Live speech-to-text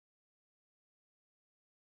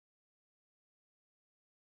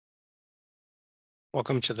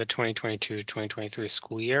Welcome to the 2022-2023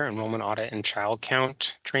 school year Enrollment Audit and Child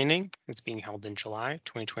Count training. It's being held in July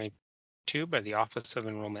 2022 by the Office of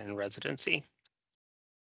Enrollment and Residency.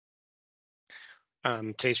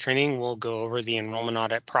 Today's training will go over the enrollment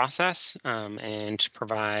audit process and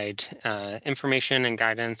provide information and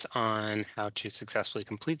guidance on how to successfully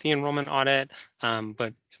complete the enrollment audit,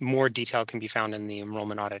 but more detail can be found in the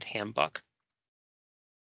Enrollment Audit Handbook.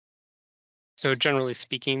 So generally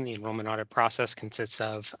speaking, the enrollment audit process consists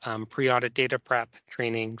of pre-audit data prep,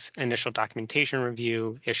 trainings, initial documentation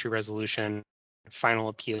review, issue resolution, final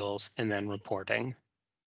appeals, and then reporting.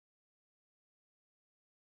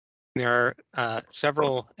 There are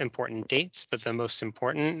several important dates, but the most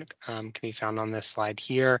important can be found on this slide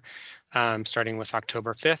here, starting with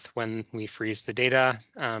October 5th, when we freeze the data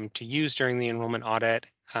to use during the enrollment audit,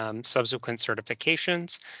 subsequent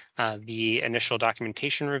certifications, the initial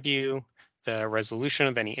documentation review, the resolution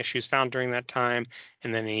of any issues found during that time,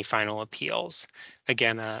 and then any final appeals.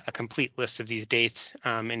 Again, a complete list of these dates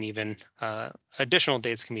and even additional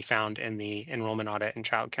dates can be found in the Enrollment Audit and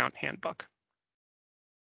Child Count Handbook.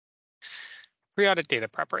 Pre-audit data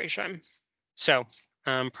preparation. So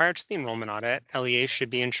prior to the enrollment audit, LEAs should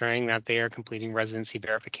be ensuring that they are completing residency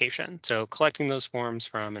verification. So collecting those forms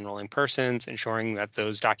from enrolling persons, ensuring that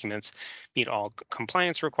those documents meet all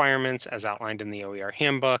compliance requirements as outlined in the OER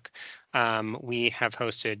handbook. We have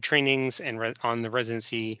hosted trainings on the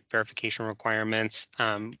residency verification requirements.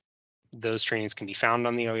 Those trainings can be found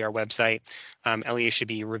on the OER website. LEA should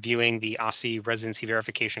be reviewing the OSCE residency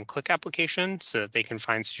verification click application so that they can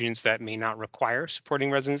find students that may not require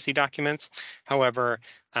supporting residency documents. However,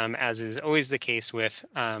 as is always the case with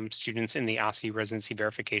students in the OSCE residency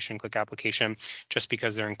verification click application, just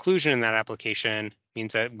because their inclusion in that application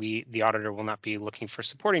means that the auditor will not be looking for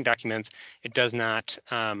supporting documents, it does not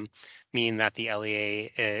mean that the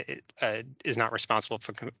LEA is not responsible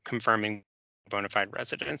for confirming bona fide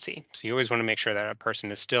residency. So you always want to make sure that a person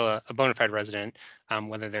is still a bona fide resident,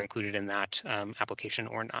 whether they're included in that application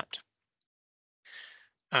or not.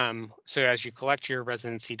 So as you collect your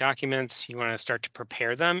residency documents, you want to start to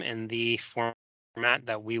prepare them in the format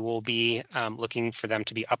that we will be looking for them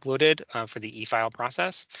to be uploaded for the e-file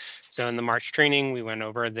process. So in the March training, we went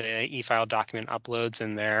over the e-file document uploads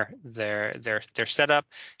and their setup.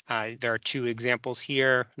 There are two examples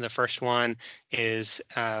here. The first one is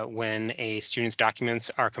when a student's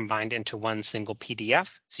documents are combined into one single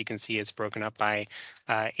PDF. So you can see it's broken up by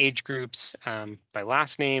age groups, by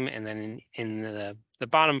last name, and then in the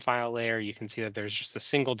bottom file layer, you can see that there's just a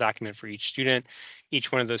single document for each student.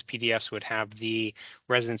 Each one of those PDFs would have the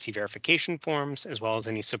residency verification forms as well as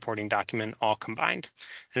any supporting document all combined.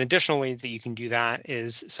 An additional way that you can do that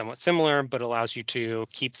is somewhat similar, but allows you to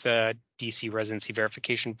keep the DC residency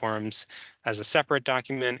verification forms as a separate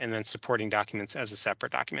document and then supporting documents as a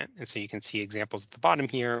separate document. And so you can see examples at the bottom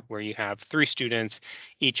here where you have 3 students,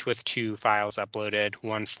 each with 2 files uploaded,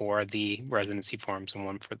 one for the residency forms and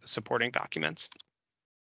one for the supporting documents.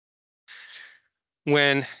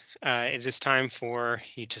 When it is time for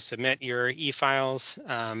you to submit your e-files,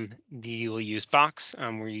 you will use Box.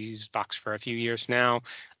 We've used Box for a few years now.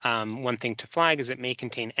 One thing to flag is it may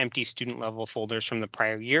contain empty student level folders from the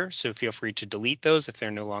prior year, so feel free to delete those if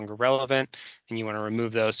they're no longer relevant, and you want to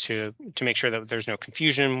remove those to make sure that there's no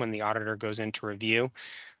confusion when the auditor goes in to review.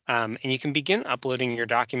 And you can begin uploading your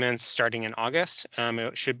documents starting in August.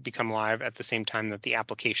 It should become live at the same time that the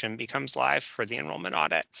application becomes live for the enrollment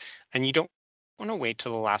audit. And you don't want to wait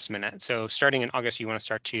till the last minute. So starting in August, you want to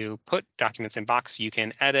start to put documents in Box. You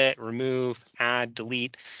can edit, remove, add,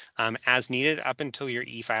 delete as needed up until your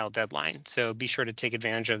e-file deadline. So be sure to take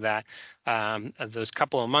advantage of that, of those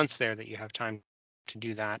couple of months there that you have time to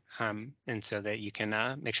do that, and so that you can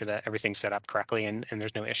make sure that everything's set up correctly and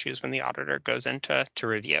there's no issues when the auditor goes in to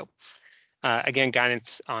review. Again,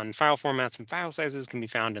 guidance on file formats and file sizes can be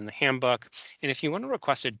found in the handbook. And if you want to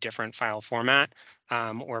request a different file format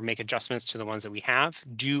or make adjustments to the ones that we have,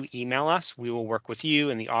 do email us. We will work with you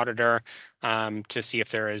and the auditor to see if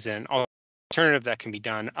there is an alternative that can be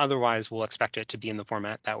done. Otherwise, we'll expect it to be in the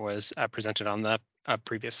format that was presented on the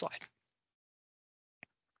previous slide.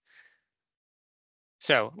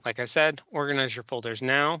 So like I said, organize your folders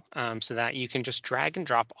now so that you can just drag and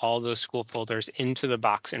drop all those school folders into the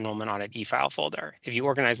Box Enrollment Audit e-file folder. If you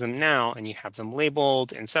organize them now and you have them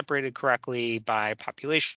labeled and separated correctly by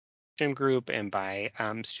population group and by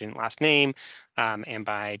student last name and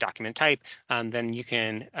by document type, then you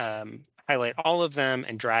can highlight all of them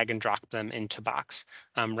and drag and drop them into Box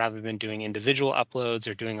rather than doing individual uploads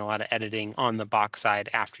or doing a lot of editing on the Box side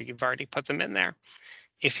after you've already put them in there.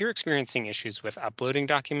 If you're experiencing issues with uploading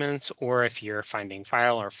documents or if you're finding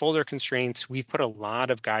file or folder constraints, we put a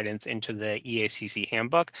lot of guidance into the EACC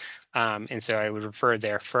handbook. And so I would refer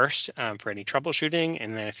there first for any troubleshooting.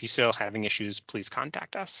 And then if you're still having issues, please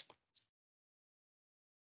contact us.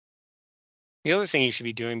 The other thing you should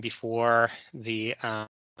be doing before the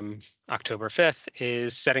October 5th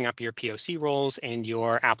is setting up your POC roles and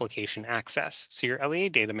your application access. So your LEA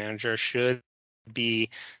data manager should be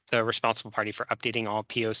the responsible party for updating all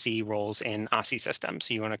POC roles in OSSI systems.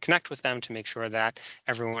 So you want to connect with them to make sure that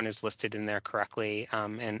everyone is listed in there correctly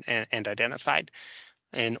and identified.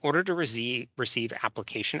 In order to receive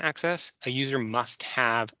application access, a user must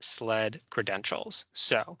have SLED credentials.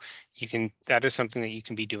 So that is something that you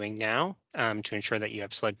can be doing now to ensure that you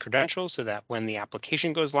have SLED credentials so that when the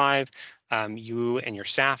application goes live, you and your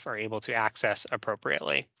staff are able to access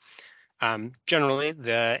appropriately. Generally,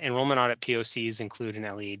 the enrollment audit POCs include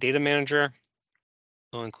an LEA data manager.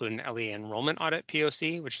 We'll include an LEA enrollment audit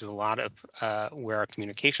POC, which is a lot of where our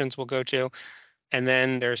communications will go to. And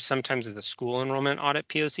then there's sometimes the school enrollment audit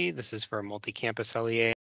POC. This is for multi-campus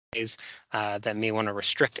LEAs that may want to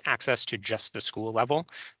restrict access to just the school level.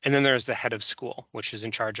 And then there's the head of school, which is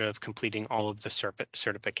in charge of completing all of the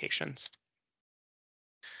certifications.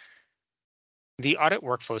 The audit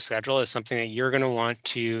workflow schedule is something that you're going to want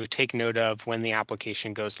to take note of when the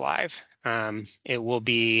application goes live. It will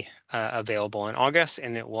be available in August,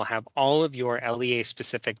 and it will have all of your LEA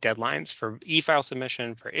specific deadlines for e-file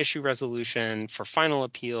submission, for issue resolution, for final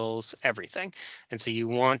appeals, everything. And so you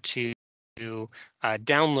want to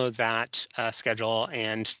download that schedule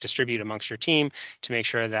and distribute amongst your team to make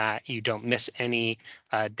sure that you don't miss any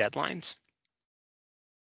deadlines.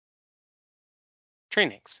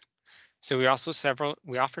 Trainings. So we offer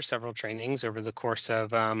several trainings over the course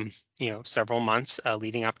of several months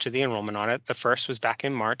leading up to the enrollment audit. The first was back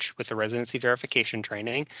in March with the residency verification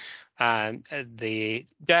training. The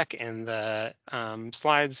deck and the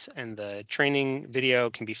slides and the training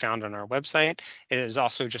video can be found on our website. It is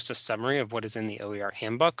also just a summary of what is in the OER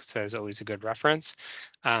handbook, so it's always a good reference.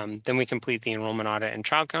 Then we complete the enrollment audit and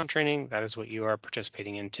child count training. That is what you are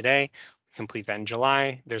participating in today. Complete that in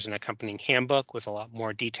July. There's an accompanying handbook with a lot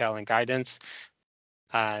more detail and guidance.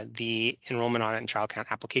 The enrollment audit and child count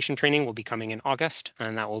application training will be coming in August,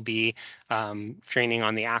 and that will be training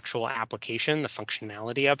on the actual application, the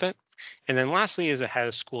functionality of it. And then lastly is a head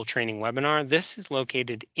of school training webinar. This is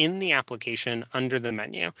located in the application under the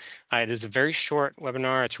menu. It is a very short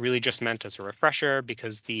webinar. It's really just meant as a refresher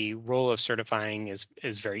because the role of certifying is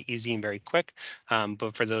very easy and very quick.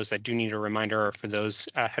 But for those that do need a reminder, or for those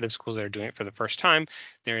head of schools that are doing it for the first time,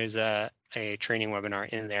 there is a training webinar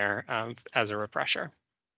in there as a refresher.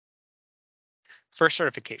 First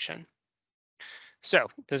certification. So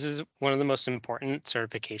this is one of the most important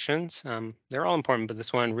certifications. They're all important, but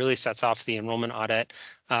this one really sets off the enrollment audit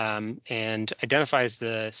and identifies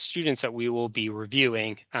the students that we will be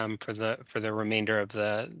reviewing for the remainder of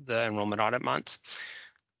the enrollment audit months.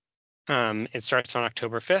 It starts on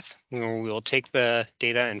October 5th, where we will take the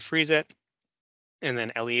data and freeze it, and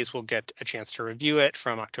then LEs will get a chance to review it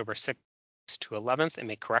from October 6th to 11th and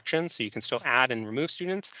make corrections. So you can still add and remove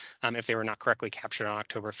students if they were not correctly captured on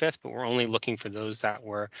October 5th, but we're only looking for those that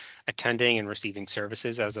were attending and receiving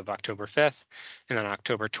services as of October 5th. And then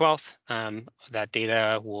October 12th, that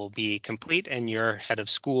data will be complete and your head of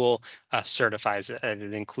school certifies it.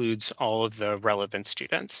 It includes all of the relevant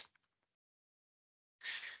students.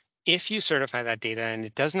 If you certify that data and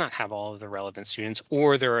it does not have all of the relevant students,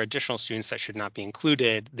 or there are additional students that should not be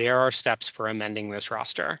included, there are steps for amending this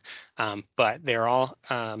roster. But they're all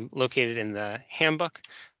located in the handbook,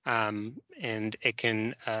 and it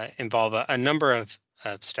can involve a number of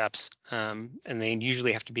steps, and they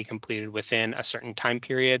usually have to be completed within a certain time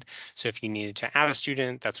period. So if you needed to add a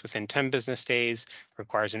student, that's within 10 business days,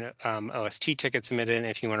 requires an OST ticket submitted. And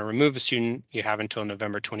if you want to remove a student, you have until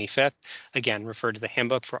November 25th. Again, refer to the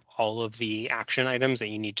handbook for all of the action items that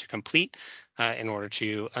you need to complete in order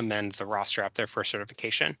to amend the roster up there for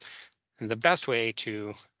certification. And the best way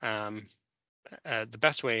to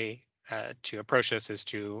approach this is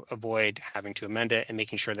to avoid having to amend it and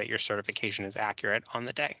making sure that your certification is accurate on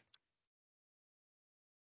the day.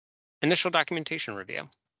 Initial documentation review.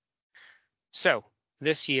 So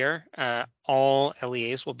this year, all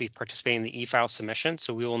LEAs will be participating in the e-file submission,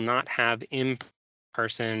 so we will not have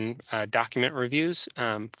in-person document reviews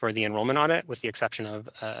for the enrollment audit, with the exception of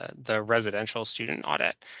the residential student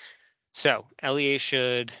audit. So LEA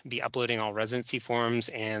should be uploading all residency forms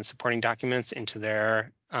and supporting documents into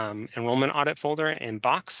their enrollment audit folder and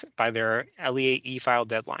box by their LEA e-file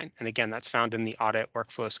deadline. And again, that's found in the audit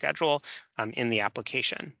workflow schedule in the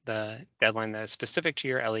application, the deadline that is specific to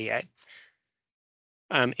your LEA.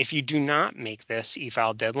 If you do not make this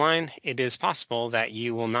e-file deadline, it is possible that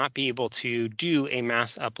you will not be able to do a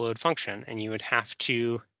mass upload function, and you would have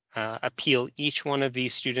to appeal each one of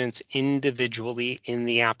these students individually in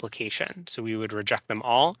the application. So we would reject them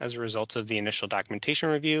all as a result of the initial documentation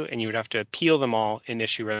review, and you would have to appeal them all in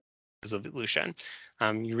issue resolution.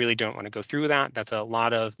 You really don't want to go through that. That's a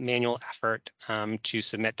lot of manual effort to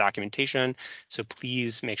submit documentation. So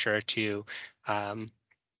please make sure um,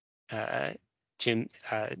 uh, to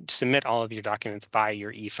submit all of your documents by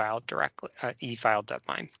your e-file e-file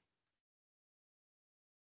deadline.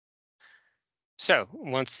 So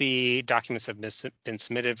once the documents have been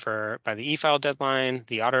submitted by the e-file deadline,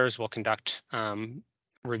 the auditors will conduct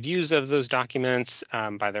reviews of those documents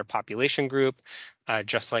by their population group.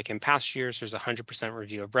 Just like in past years, there's a 100%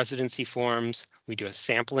 review of residency forms. We do a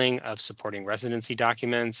sampling of supporting residency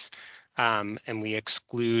documents, and we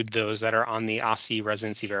exclude those that are on the OSCE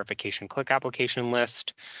residency verification click application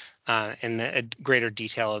list. And a greater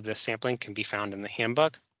detail of this sampling can be found in the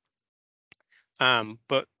handbook.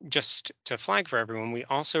 But just to flag for everyone, we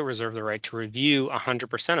also reserve the right to review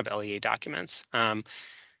 100% of LEA documents.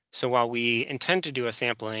 So while we intend to do a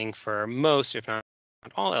sampling for most, if not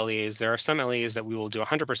all LEAs, there are some LEAs that we will do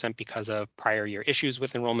 100% because of prior year issues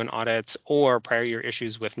with enrollment audits or prior year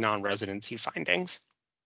issues with non-residency findings.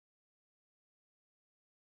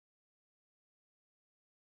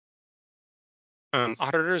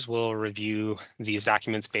 Auditors will review these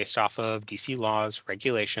documents based off of DC laws,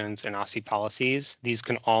 regulations, and OSCE policies. These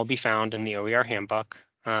can all be found in the OER handbook.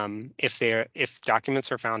 If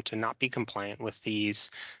documents are found to not be compliant with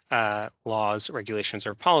these laws, regulations,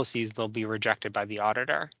 or policies, they'll be rejected by the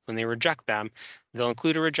auditor. When they reject them, they'll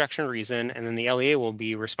include a rejection reason, and then the LEA will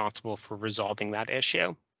be responsible for resolving that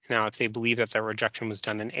issue. Now, if they believe that the rejection was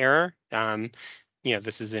done in error,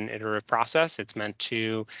 this is an iterative process. It's meant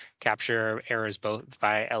to capture errors both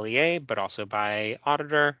by LEA, but also by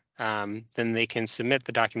auditor. Then they can submit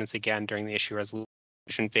the documents again during the issue resolution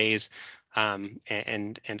phase and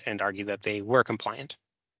argue that they were compliant.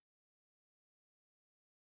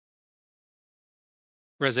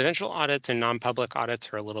 Residential audits and non-public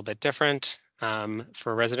audits are a little bit different.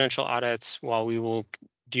 For residential audits, while we will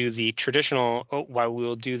do the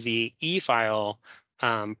e-file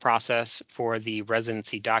process for the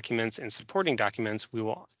residency documents and supporting documents, we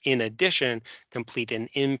will, in addition, complete an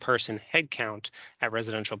in-person head count at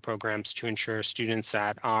residential programs to ensure students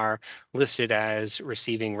that are listed as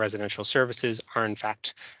receiving residential services are in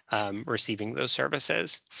fact receiving those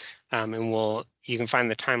services. And you can find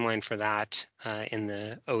the timeline for that in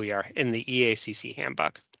the EACC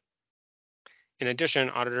handbook. In addition,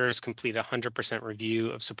 auditors complete a 100% review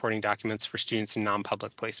of supporting documents for students in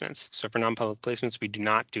non-public placements. So for non-public placements, we do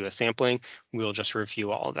not do a sampling. We will just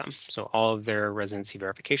review all of them. So all of their residency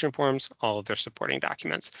verification forms, all of their supporting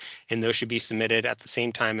documents, and those should be submitted at the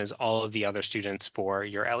same time as all of the other students for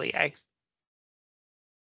your LEA.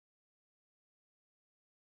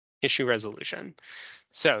 Issue resolution.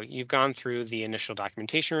 So you've gone through the initial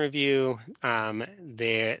documentation review.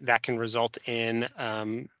 That can result in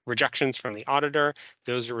rejections from the auditor.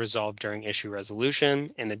 Those are resolved during issue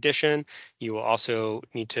resolution. In addition, you will also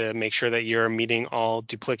need to make sure that you're meeting all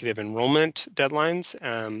duplicative enrollment deadlines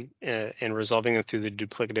and resolving them through the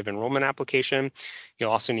duplicative enrollment application.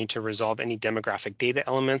 You'll also need to resolve any demographic data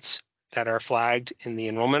elements that are flagged in the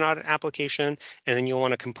enrollment audit application, and then you'll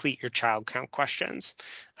want to complete your child count questions.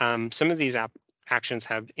 Some of these actions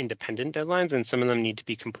have independent deadlines, and some of them need to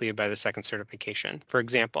be completed by the second certification. For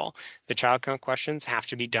example, the child count questions have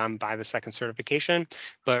to be done by the second certification,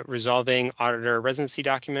 but resolving auditor residency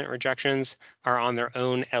document rejections are on their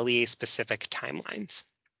own LEA-specific timelines.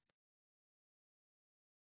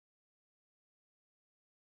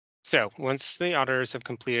 So once the auditors have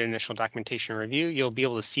completed initial documentation review, you'll be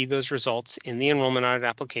able to see those results in the enrollment audit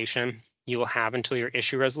application. You will have until your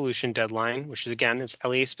issue resolution deadline, which is again is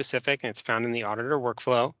LEA specific and it's found in the auditor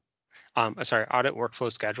workflow. Audit workflow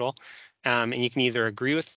schedule. And you can either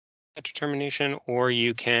agree with that determination or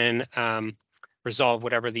you can resolve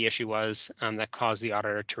whatever the issue was that caused the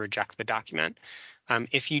auditor to reject the document.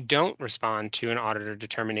 If you don't respond to an auditor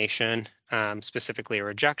determination, specifically a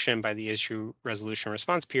rejection by the issue resolution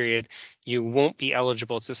response period, you won't be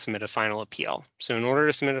eligible to submit a final appeal. So in order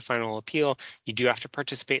to submit a final appeal, you do have to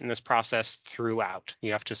participate in this process throughout.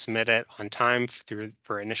 You have to submit it on time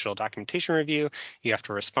for initial documentation review. You have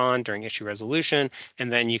to respond during issue resolution,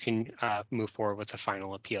 and then you can move forward with a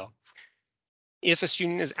final appeal. If a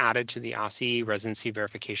student is added to the OSCE residency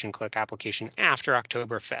verification click application after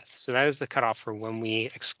October 5th, so that is the cutoff for when we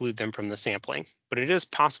exclude them from the sampling, but it is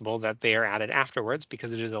possible that they are added afterwards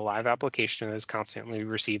because it is a live application that is constantly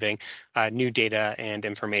receiving new data and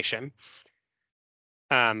information.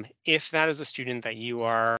 If that is a student that you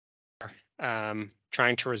are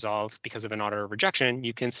trying to resolve because of an auditor rejection,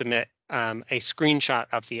 you can submit a screenshot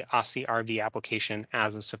of the OSCE RV application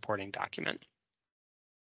as a supporting document.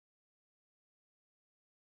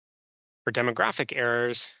 For demographic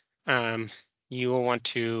errors, you will want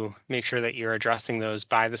to make sure that you're addressing those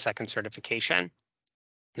by the second certification.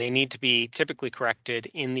 They need to be typically corrected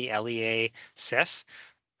in the LEA SIS,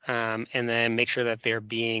 and then make sure that they're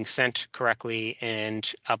being sent correctly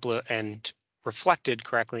and upload and reflected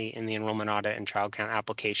correctly in the enrollment audit and child count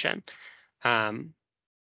application.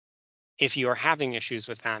 If you are having issues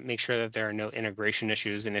with that, make sure that there are no integration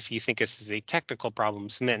issues. And if you think this is a technical problem,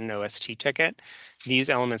 submit an OST ticket.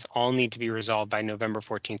 These elements all need to be resolved by November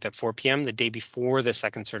 14th at 4 p.m., the day before the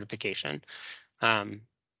second certification.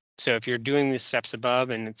 So if you're doing the steps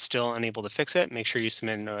above and it's still unable to fix it, make sure you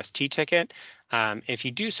submit an OST ticket. If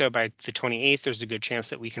you do so by the 28th, there's a good chance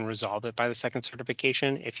that we can resolve it by the second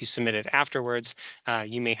certification. If you submit it afterwards,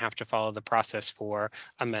 you may have to follow the process for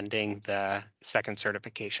amending the second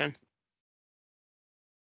certification.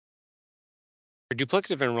 For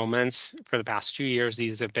duplicative enrollments, for the past 2 years,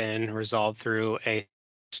 these have been resolved through a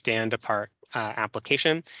stand-apart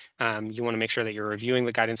application. You want to make sure that you're reviewing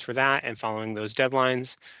the guidance for that and following those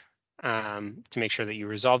deadlines to make sure that you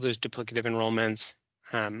resolve those duplicative enrollments.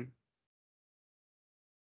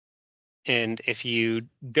 And if you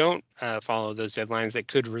don't follow those deadlines, that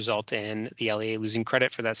could result in the LEA losing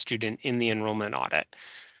credit for that student in the enrollment audit.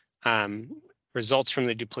 Results from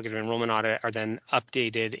the duplicative enrollment audit are then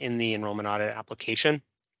updated in the enrollment audit application.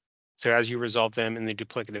 So as you resolve them in the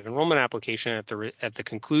duplicative enrollment application at the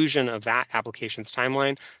conclusion of that application's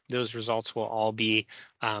timeline, those results will all be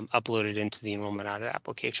uploaded into the enrollment audit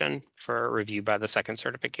application for review by the second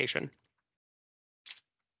certification.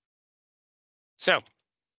 So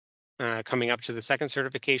coming up to the second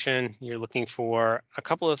certification, you're looking for a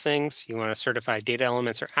couple of things. You want to certify data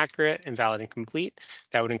elements are accurate and valid and complete.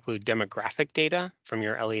 That would include demographic data from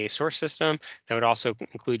your LEA source system. That would also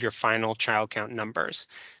include your final child count numbers.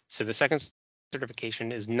 So the second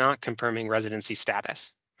certification is not confirming residency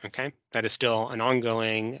status. Okay, that is still an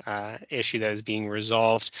ongoing issue that is being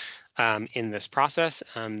resolved in this process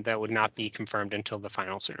that would not be confirmed until the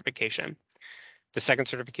final certification. The second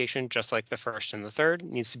certification, just like the first and the third,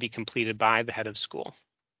 needs to be completed by the head of school.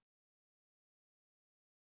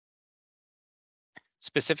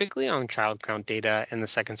 Specifically on child count data and the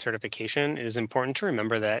second certification, it is important to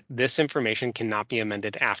remember that this information cannot be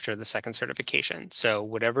amended after the second certification. So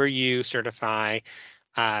whatever you certify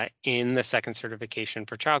in the second certification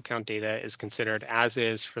for child count data is considered as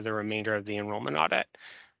is for the remainder of the enrollment audit.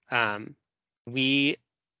 We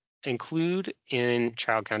include in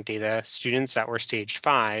child count data students that were stage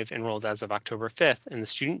 5 enrolled as of October 5th, and the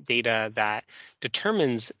student data that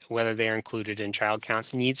determines whether they are included in child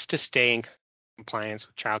counts needs to stay in compliance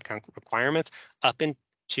with child count requirements up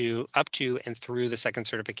to and through the second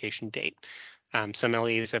certification date. Some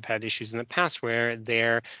LEAs have had issues in the past where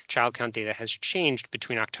their child count data has changed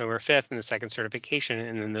between October 5th and the second certification,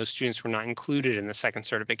 and then those students were not included in the second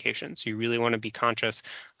certification. So you really want to be conscious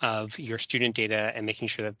of your student data and making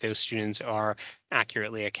sure that those students are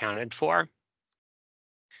accurately accounted for.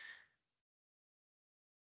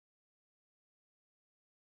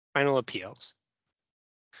 Final appeals.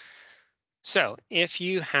 So if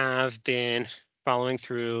you have been following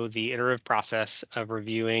through the iterative process of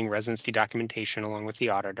reviewing residency documentation along with the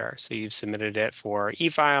auditor, so you've submitted it for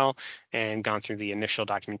e-file and gone through the initial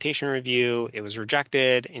documentation review, it was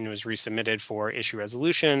rejected and it was resubmitted for issue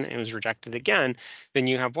resolution, it was rejected again, then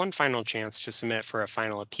you have one final chance to submit for a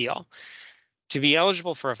final appeal. To be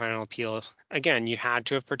eligible for a final appeal, again, you had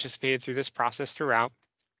to have participated through this process throughout,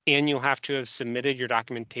 and you'll have to have submitted your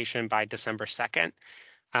documentation by December 2nd.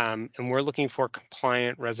 And we're looking for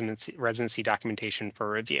compliant residency documentation for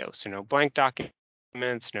review. So no blank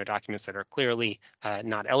documents, no documents that are clearly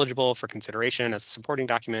not eligible for consideration as a supporting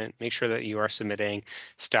document. Make sure that you are submitting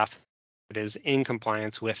stuff that is in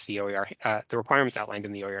compliance with the OER, the requirements outlined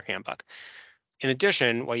in the OER handbook. In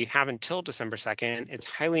addition, while you have until December 2nd, it's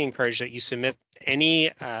highly encouraged that you submit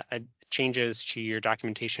any changes to your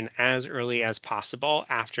documentation as early as possible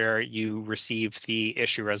after you receive the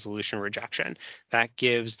issue resolution rejection. That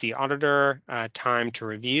gives the auditor time to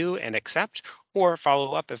review and accept or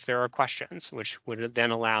follow up if there are questions, which would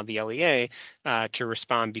then allow the LEA to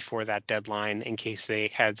respond before that deadline in case they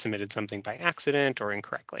had submitted something by accident or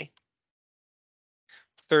incorrectly.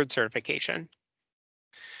 Third certification.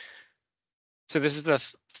 So this is the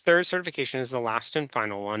third certification, is the last and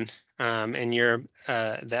final one, and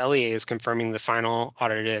the LEA is confirming the final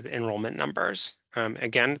audited enrollment numbers.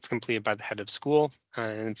 Again, it's completed by the head of school,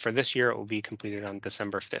 and for this year, it will be completed on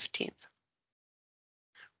December 15th.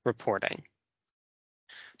 Reporting.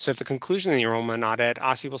 So at the conclusion of the enrollment audit,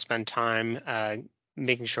 OSSI will spend time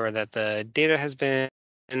making sure that the data has been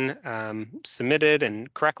submitted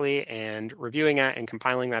and correctly, and reviewing it and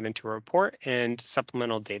compiling that into a report and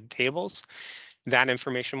supplemental data tables. That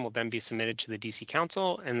information will then be submitted to the DC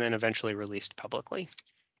Council and then eventually released publicly.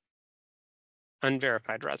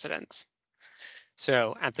 Unverified residents.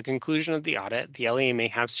 So at the conclusion of the audit, the LEA may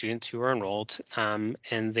have students who are enrolled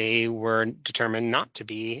and they were determined not to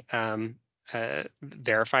be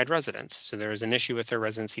verified residents. So there was an issue with their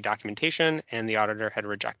residency documentation and the auditor had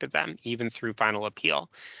rejected them, even through final appeal.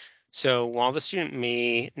 So while the student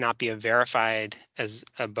may not be verified as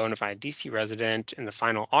a bona fide DC resident in the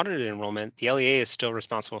final audited enrollment, the LEA is still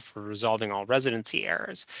responsible for resolving all residency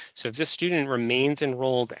errors. So if this student remains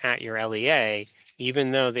enrolled at your LEA,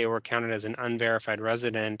 even though they were counted as an unverified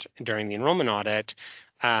resident during the enrollment audit,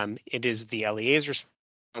 it is the LEA's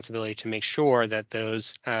responsibility to make sure that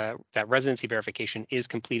that residency verification is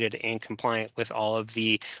completed and compliant with all of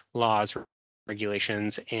the laws,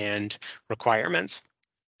 regulations, and requirements.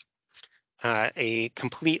 A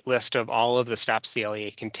complete list of all of the steps the LEA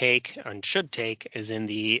can take and should take is in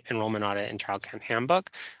the Enrollment Audit and Child Count Handbook.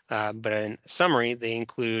 But in summary, they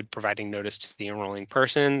include providing notice to the enrolling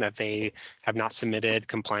person that they have not submitted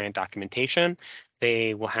compliant documentation.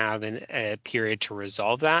 They will have a period to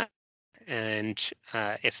resolve that. And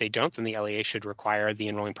if they don't, then the LEA should require the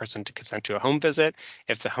enrolling person to consent to a home visit.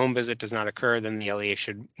 If the home visit does not occur, then the LEA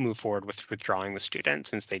should move forward with withdrawing the student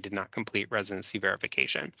since they did not complete residency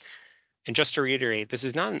verification. And just to reiterate, this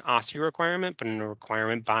is not an OSSI requirement, but a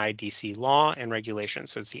requirement by DC law and regulation.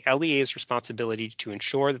 So it's the LEA's responsibility to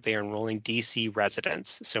ensure that they are enrolling DC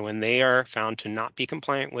residents. So when they are found to not be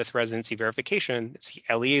compliant with residency verification, it's the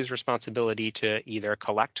LEA's responsibility to either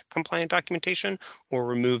collect compliant documentation or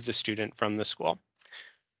remove the student from the school.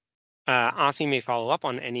 OSSI may follow up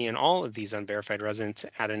on any and all of these unverified residents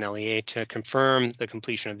at an LEA to confirm the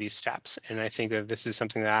completion of these steps. And I think that this is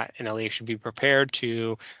something that an LEA should be prepared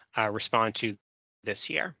to respond to this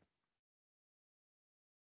year.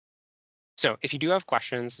 So if you do have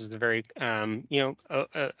questions, this is a very,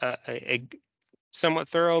 a somewhat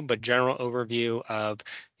thorough but general overview of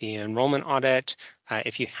the enrollment audit.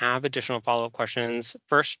 If you have additional follow-up questions,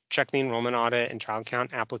 first check the enrollment audit and child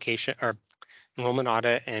count application, or Enrollment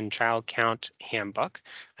Audit and Child Count Handbook.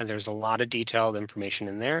 And there's a lot of detailed information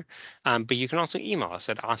in there. But you can also email us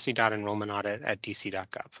at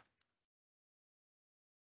ossi.enrollmentaudit@dc.gov.